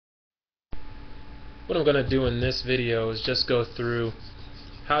What I'm going to do in this video is just go through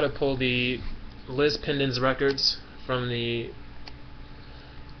how to pull the Liz Pendens records from the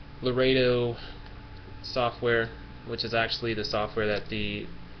Laredo software, which is actually the software that the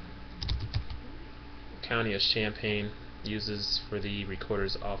County of Champaign uses for the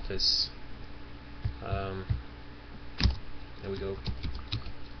recorder's office. There we go.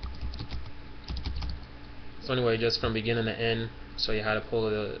 So anyway, just from beginning to end, show you how to pull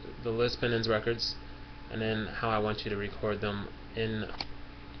the Liz Pendens records, and then how I want you to record them in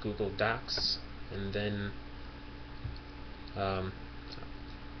Google Docs, and then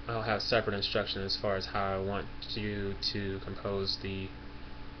I'll have separate instructions as far as how I want you to compose the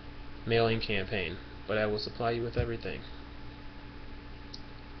mailing campaign, but I will supply you with everything.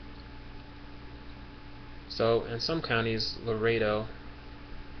 So in some counties, Laredo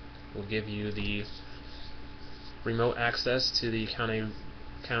will give you the remote access to the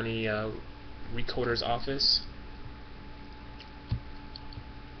county recorder's office.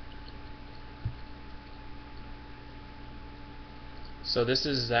 So this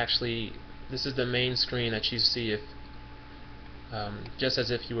is the main screen that you see if just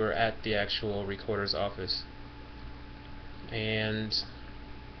as if you were at the actual recorder's office. And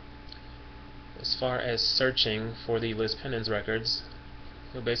as far as searching for the Liz Pendens records,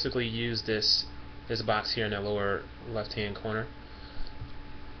 you'll basically use this box here in the lower left hand corner.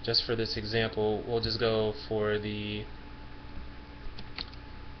 Just for this example, we'll just go for the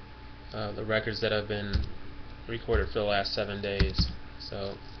records that have been recorded for the last 7 days.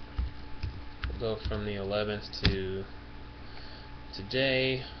 So we'll go from the 11th to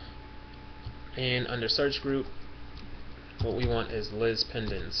today, and under search group, what we want is Liz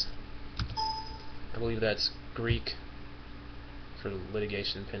Pendens. I believe that's Greek for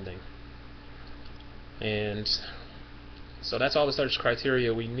litigation pending. And so that's all the search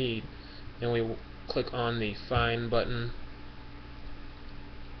criteria we need. Then we click on the Find button,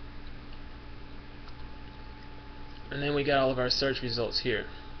 and then we got all of our search results here.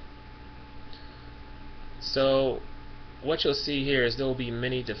 So what you'll see here is there will be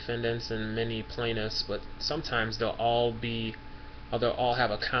many defendants and many plaintiffs, but sometimes they'll all have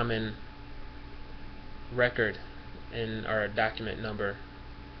a common record or a document number.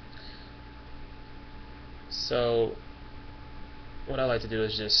 So what I like to do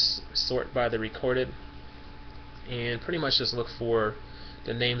is just sort by the recorded and pretty much just look for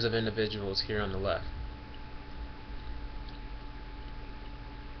the names of individuals here on the left.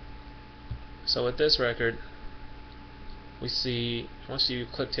 So with this record, we see, once you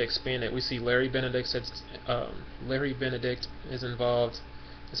click to expand it, we see Larry Benedict is involved.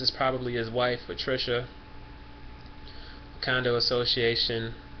 This is probably his wife, Patricia, condo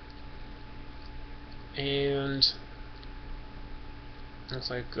association, and looks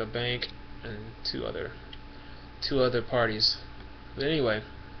like a bank and two other parties. But anyway,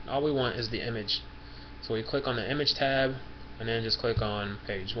 all we want is the image. So we click on the image tab and then just click on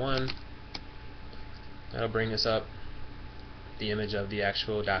page 1. That'll bring us up the image of the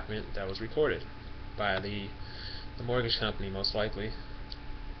actual document that was recorded by the mortgage company, most likely.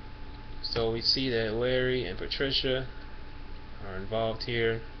 So we see that Larry and Patricia are involved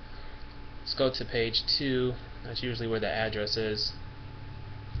here. Let's go to page 2. That's usually where the address is.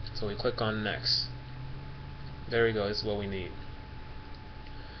 So we click on next. There we go. This is what we need.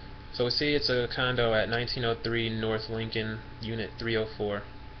 So we see it's a condo at 1903 North Lincoln, Unit 304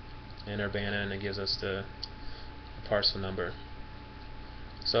 in Urbana, and it gives us the parcel number.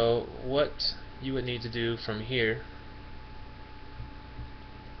 So what you would need to do from here,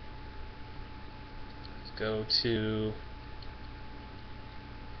 go to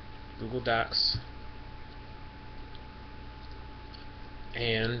Google Docs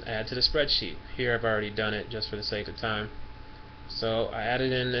and add to the spreadsheet. Here I've already done it just for the sake of time. So I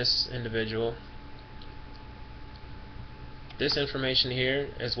added in this individual. This information here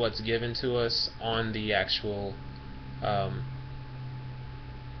is what's given to us on the actual on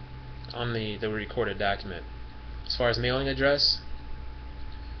the recorded document. As far as mailing address,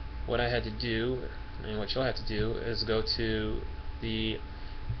 what I had to do, and what you'll have to do, is go to the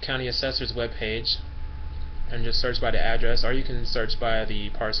county assessor's webpage and just search by the address, or you can search by the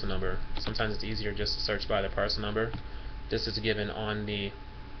parcel number. Sometimes it's easier just to search by the parcel number. This is given on the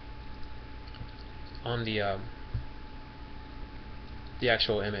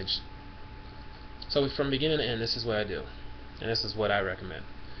actual image. So from beginning to end, this is what I do, and this is what I recommend.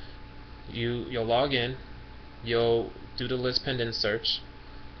 You'll log in, you'll do the Liz Pendens search,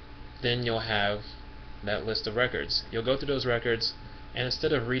 then you'll have that list of records. You'll go through those records, and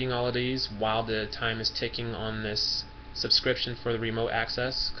instead of reading all of these while the time is ticking on this subscription for the remote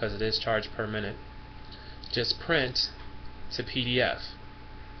access, because it is charged per minute, just print to PDF.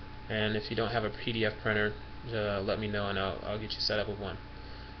 And if you don't have a PDF printer, let me know and I'll get you set up with one.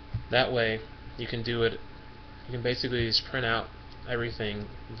 That way you can do it. You can basically just print out everything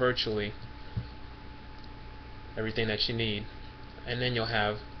virtually, everything that you need, and then you'll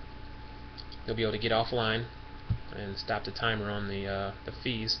be able to get offline and stop the timer on the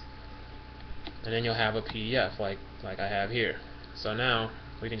fees, and then you'll have a PDF like I have here. So now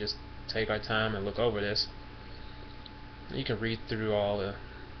we can just take our time and look over this. You can read through all the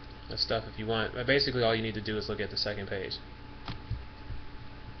stuff if you want, but basically all you need to do is look at the second page.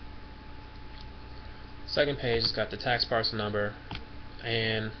 Second page has got the tax parcel number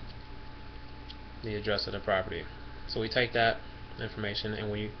and the address of the property. So we take that information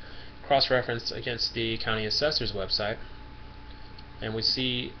and we cross-reference against the county assessor's website, and we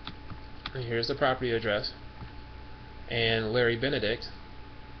see here's the property address, and Larry Benedict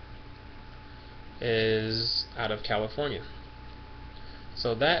is out of California.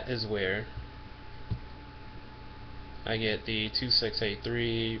 So that is where I get the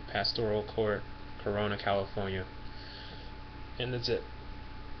 2683 Pastoral Court, Corona, California, and that's it.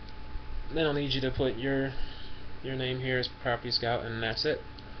 Then I'll need you to put your name here as Property Scout, and that's it.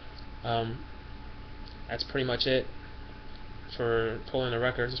 That's pretty much it for pulling the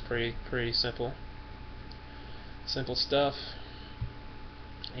records. It's pretty simple stuff.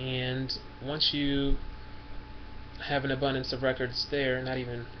 And once you have an abundance of records there, not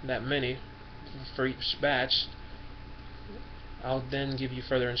even that many for each batch, I'll then give you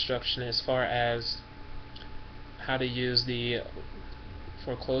further instruction as far as how to use the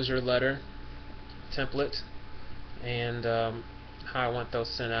foreclosure letter template, and how I want those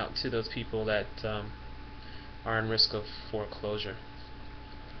sent out to those people that are in risk of foreclosure.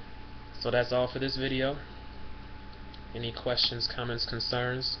 So that's all for this video. Any questions, comments,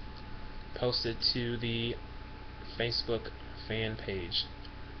 concerns, post it to the Facebook fan page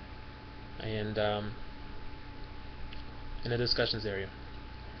and in the discussions area.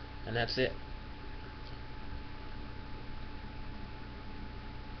 And that's it.